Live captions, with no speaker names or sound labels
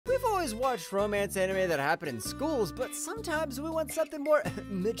always watched romance anime that happen in schools, but sometimes we want something more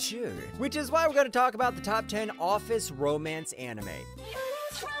mature. Which is why we're going to talk about the top 10 office romance anime.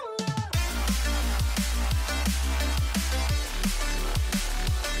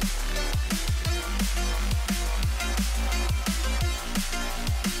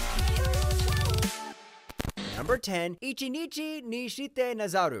 Number 10, Ichinichi ni shite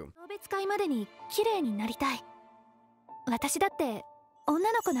nazaru. 送別会までに綺麗になりたい。私だって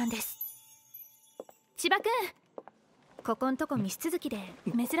女の子なんです。千葉くん、ここんとこ見し続きで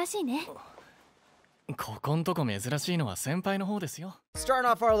珍しいね。ここんとこ珍しいのは先輩の方ですよ。 Starting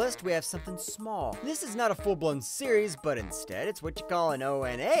off our list, we have something small. This is not a full-blown series, but instead it's what you call an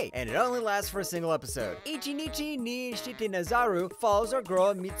ONA, and it only lasts for a single episode. Ichinichi ni shite nazaru follows our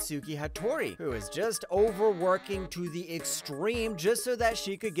girl Mitsuki Hattori, who is just overworking to the extreme just so that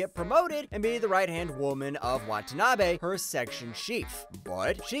she could get promoted and be the right-hand woman of Watanabe, her section chief.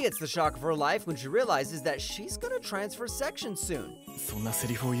 But she gets the shock of her life when she realizes that she's gonna transfer section soon. そんなセ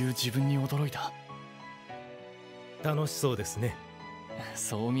リフを言う自分に驚いた。楽しそうですね。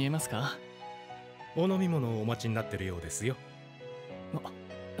そう見えますか？お飲み物をお待ちになってるようですよ。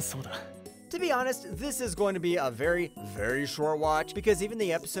そうだ。 To be honest, this is going to be a very short watch because even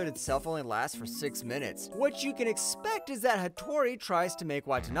the episode itself only lasts for 6 minutes. What you can expect is that Hattori tries to make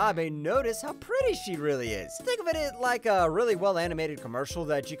Watanabe notice how pretty she really is. Think of it like a really well-animated commercial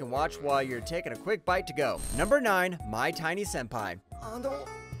that you can watch while you're taking a quick bite to go. Number 9, My Tiny Senpai.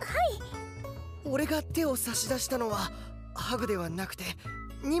 俺が手を差し出したのはハグではなくて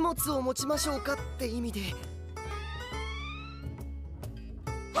荷物を持ちましょうかって意味で。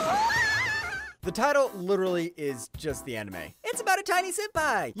The title literally is just the anime. It's about a tiny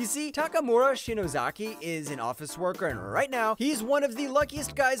senpai. You see, Takamura Shinozaki is an office worker, and right now, he's one of the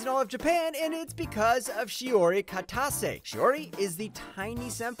luckiest guys in all of Japan, and it's because of Shiori Katase. Shiori is the tiny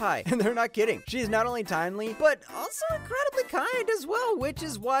senpai, and they're not kidding. She is not only timely, but also incredibly kind as well, which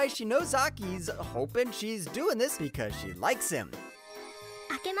is why Shinozaki's hoping she's doing this because she likes him.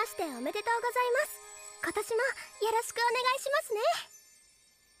 明けましておめでとうございます。今年もよろしくお願いしますね。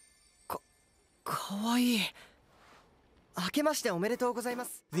かわいい。明けましておめでとうございま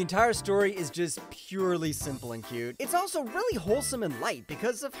す。 The entire story is just purely simple and cute. It's also really wholesome and light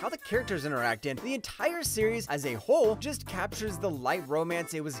because of how the characters interact, and the entire series as a whole just captures the light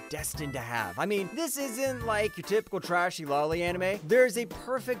romance it was destined to have. I mean, this isn't like your typical trashy lolly anime. There's a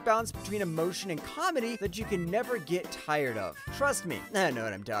perfect balance between emotion and comedy that you can never get tired of. Trust me, I know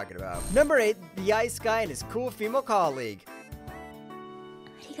what I'm talking about. Number 8, the Ice Guy and his cool female colleague.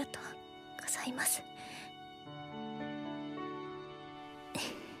 ありがとうございます。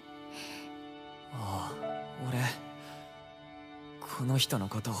ああ、俺この人の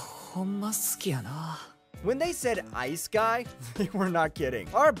ことほんま好きやな。 When they said Ice Guy, they were not kidding.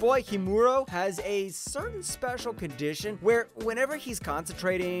 Our boy Himuro has a certain special condition where whenever he's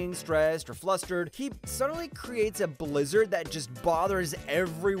concentrating, stressed, or flustered, he suddenly creates a blizzard that just bothers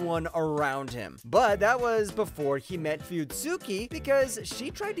everyone around him. But that was before he met Fuyutsuki because she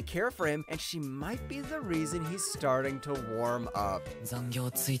tried to care for him and she might be the reason he's starting to warm up. 残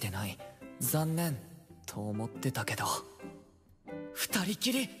業ついてない。残念と思ってたけど。二人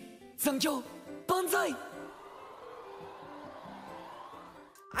きり残業万歳。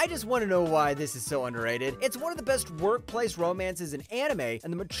 I just want to know why this is so underrated. It's one of the best workplace romances in anime,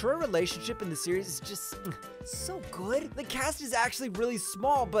 and the mature relationship in the series is just so good. The cast is actually really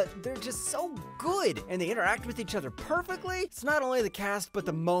small, but they're just so good, and they interact with each other perfectly. It's not only the cast, but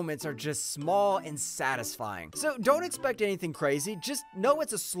the moments are just small and satisfying. So don't expect anything crazy, just know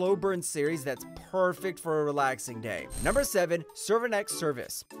it's a slow burn series that's perfect for a relaxing day. Number 7, Servant X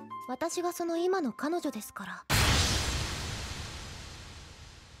Service. 私がその今の彼女ですから。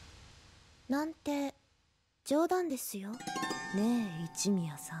なんて冗談ですよ。ねえ一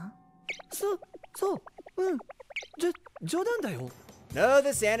宮さん。そう、冗談だよ。 No,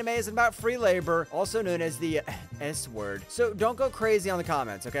 this anime isn't about free labor, also known as the S word. So don't go crazy on the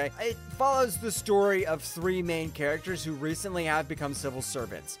comments, okay? It follows the story of 3 main characters who recently have become civil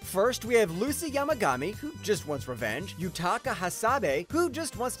servants. First, we have Lucy Yamagami, who just wants revenge, Yutaka Hasabe, who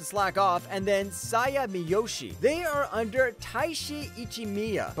just wants to slack off, and then Saya Miyoshi. They are under Taishi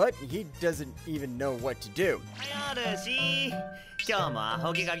Ichimiya, but he doesn't even know what to do. 今日もア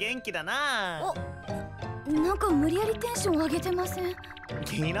ホ毛が元気だな。なんか無理やりテンション上げてません？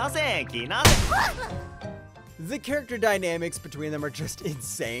気のせい。The character dynamics between them are just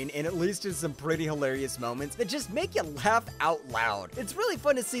insane, and it leads to some pretty hilarious moments that just make you laugh out loud. It's really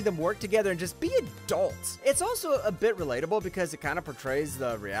fun to see them work together and just be adults. It's also a bit relatable because it kind of portrays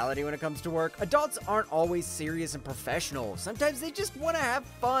the reality when it comes to work. Adults aren't always serious and professional. Sometimes they just want to have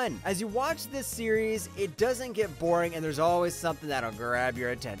fun. As you watch this series, it doesn't get boring, and there's always something that'll grab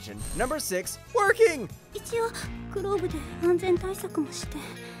your attention. Number 6, working! 一応グローブで安全対策もして。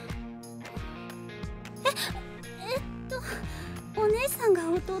お姉さん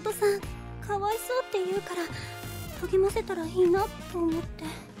が弟さんかわいそうって言うから励ませたらいいなと思って。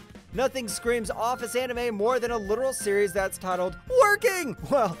 Nothing screams office anime more than a literal series that's titled Working!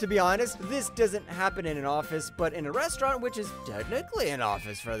 Well, to be honest, this doesn't happen in an office, but in a restaurant, which is technically an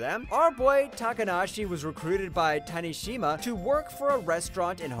office for them. Our boy Takanashi was recruited by Tanishima to work for a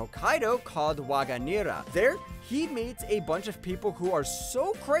restaurant in Hokkaido called Waganira. There, he meets a bunch of people who are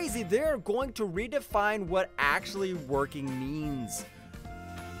so crazy they're going to redefine what actually working means.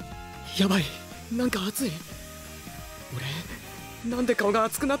 やばい、なんか熱い。俺、なんで顔が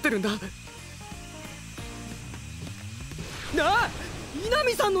熱くなってるんだ。なあ、稲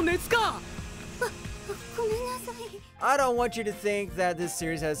見さんの熱か。ごめんなさい。 I don't want you to think that this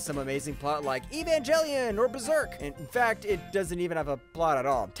series has some amazing plot like Evangelion or Berserk. In fact, it doesn't even have a plot at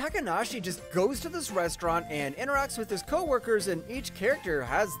all. Takanashi just goes to this restaurant and interacts with his coworkers, and each character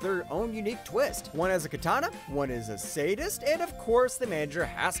has their own unique twist. One has a katana, one is a sadist, and of course the manager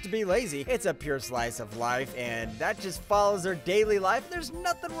has to be lazy. It's a pure slice of life, and that just follows their daily life. There's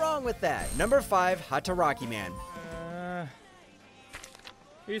nothing wrong with that. Number 5, Hataraki Man.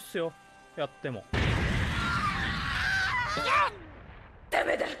 いいっすよ、やっても。ダ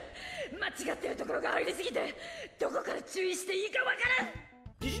メだ、間違ってるところがありすぎてどこから注意していいかわからん。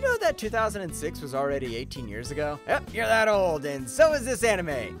 Did you know that 2006 was already 18 years ago? Yep, you're that old, and so is this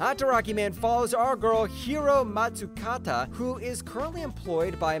anime. Hataraki Man follows our girl Hiro Matsukata, who is currently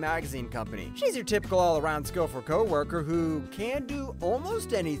employed by a magazine company. She's your typical all-around skillful co-worker who can do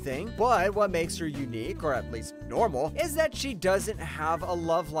almost anything, but what makes her unique, or at least normal, is that she doesn't have a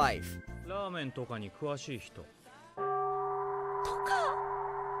love life. ラーメンとかに詳しい人。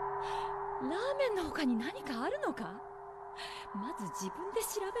ラーメンの他に何かあるのか。まず自分で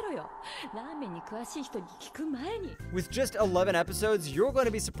調べろよ。ラーメンに詳しい人に聞く前に。 With just 11 episodes, you're going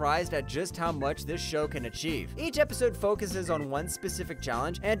to be surprised at just how much this show can achieve. Each episode focuses on one specific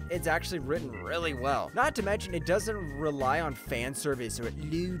challenge, and it's actually written really well. Not to mention, it doesn't rely on fan service or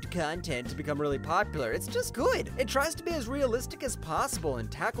lewd content to become really popular. It's just good. It tries to be as realistic as possible and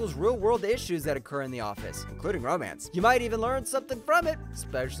tackles real-world issues that occur in the office, including romance. You might even learn something from it,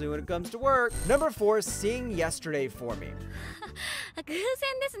 especially when it comes to work. Number 4, Sing Yesterday for Me. 偶然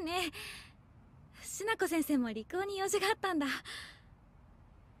ですね。しなこ先生も離婚に用事があったんだ。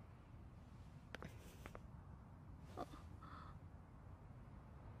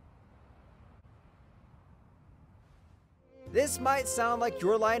This might sound like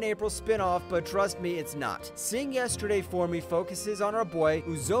Your Lie in April spin-off, but trust me, it's not. Sing Yesterday for Me focuses on our boy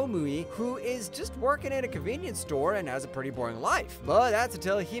Uzomui, who is just working in a convenience store and has a pretty boring life. But that's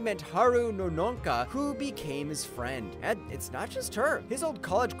until he met Haru Nononka, who became his friend. And it's not just her. His old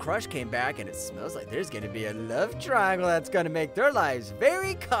college crush came back, and it smells like there's gonna be a love triangle that's gonna make their lives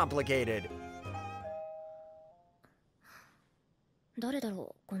very complicated. 誰だ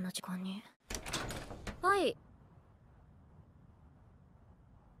ろう、こんな時間に。はい。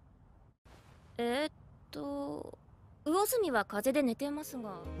魚住は風邪で寝てます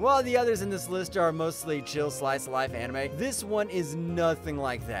が。 While the others in this list are mostly chill slice of life anime, this one is nothing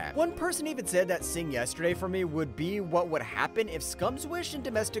like that. One person even said that Sing Yesterday for Me would be what would happen if Scum's Wish and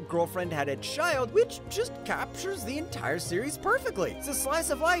Domestic Girlfriend had a child, which just captures the entire series perfectly. It's a slice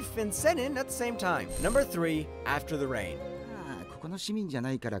of life and seinen at the same time. Number 3, After the Rain. ここの市民じゃ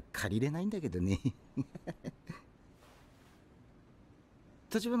ないから借りれないんだけどね。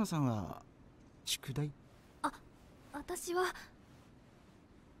橘さんは宿題？あ、私は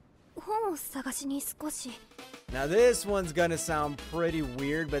本を探しに少し。 Now this one's gonna sound pretty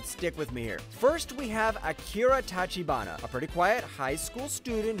weird, but stick with me here. First, we have Akira Tachibana, a pretty quiet high school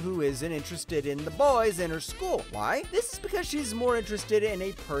student who isn't interested in the boys in her school. Why? This is because she's more interested in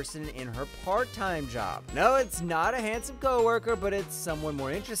a person in her part-time job. No, it's not a handsome coworker, but it's someone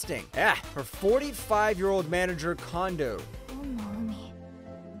more interesting. Yeah, her 45-year-old manager, Kondo.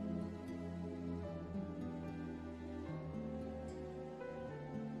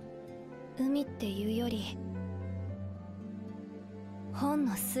 海っていうより本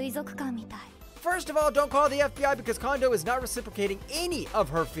の水族館みたい。First of all, don't call the FBI because Kondo is not reciprocating any of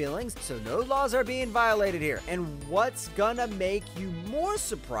her feelings, so no laws are being violated here. And what's gonna make you more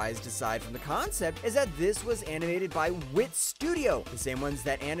surprised aside from the concept is that this was animated by Wit Studio, the same ones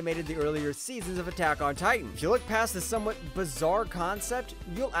that animated the earlier seasons of Attack on Titan. If you look past the somewhat bizarre concept,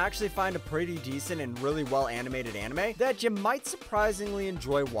 you'll actually find a pretty decent and really well animated anime that you might surprisingly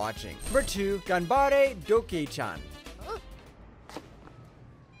enjoy watching. Number 2, Ganbare Douki-chan.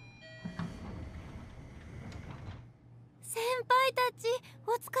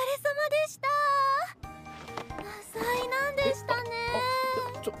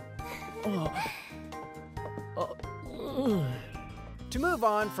 To move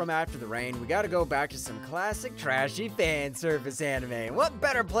on from After the Rain, we gotta go back to some classic trashy fan service anime. What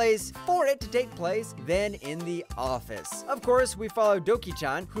better place for it to take place than in the office? Of course, we follow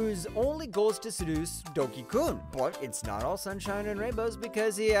Douki-chan, whose only goal is to seduce Doki-kun. But it's not all sunshine and rainbows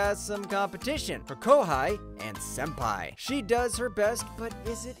because he has some competition for Kohai and Senpai. She does her best, but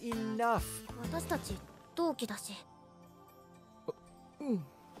is it enough? 私たち同期だし。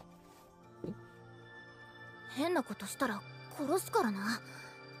変なことしたら殺すからな。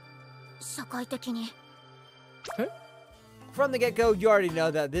社会的に。From the get-go, you already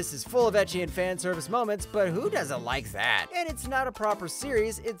know that this is full of ecchi and fan service moments, but who doesn't like that? And it's not a proper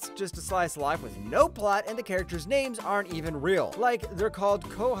series, it's just a slice of life with no plot and the characters' names aren't even real. Like, they're called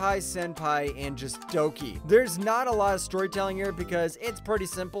Kohai, Senpai, and just Doki. There's not a lot of storytelling here because it's pretty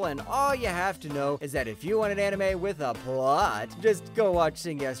simple and all you have to know is that if you want an anime with a plot, just go watch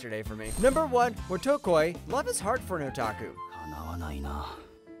Sing Yesterday for me. Number 1, Wotokoi, Love is Hard for an Otaku.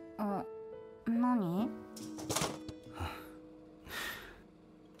 何？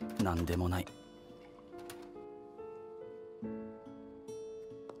なんでもない。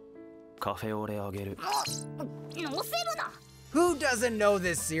カフェオレあげる。乗せるな。 Who doesn't know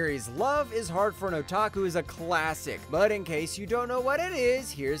this series? Love is Hard for an Otaku is a classic, but in case you don't know what it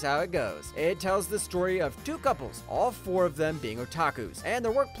is, here's how it goes. It tells the story of two couples, all four of them being otakus, and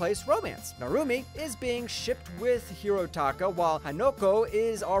their workplace romance. Narumi is being shipped with Hirotaka, while Hanoko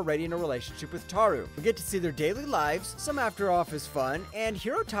is already in a relationship with Taru. We get to see their daily lives, some after-office fun, and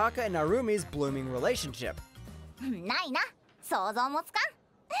Hirotaka and Narumi's blooming relationship. ないな。想像もつかん。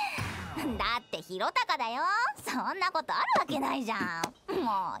だってひろたかだよ。そんなことあるわけないじゃん。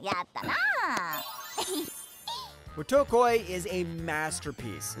もうやったな。Wotokoi is a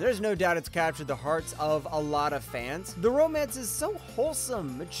masterpiece. There's no doubt it's captured the hearts of a lot of fans. The romance is so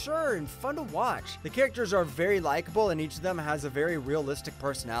wholesome, mature, and fun to watch. The characters are very likable and each of them has a very realistic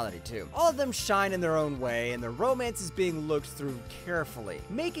personality too. All of them shine in their own way and the romance is being looked through carefully,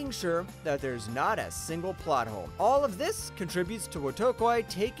 making sure that there's not a single plot hole. All of this contributes to Wotokoi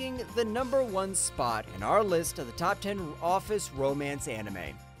taking the #1 spot in our list of the top 10 office romance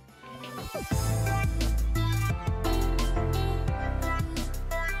anime.